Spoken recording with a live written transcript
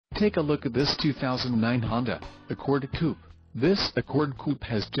take a look at this 2009 Honda Accord Coupe. This Accord Coupe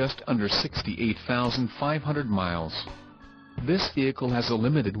has just under 68,500 miles. This vehicle has a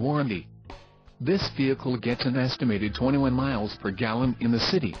limited warranty. This vehicle gets an estimated 21 miles per gallon in the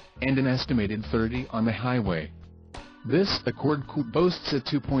city, and an estimated 30 on the highway. This Accord Coupe boasts a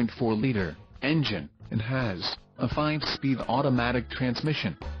 2.4-liter engine, and has a 5-speed automatic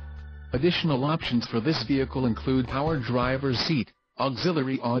transmission. Additional options for this vehicle include power driver's seat,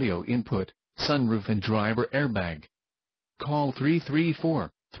 auxiliary audio input, sunroof and driver airbag. Call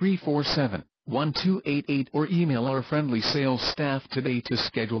 334-347-1288 or email our friendly sales staff today to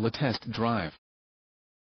schedule a test drive.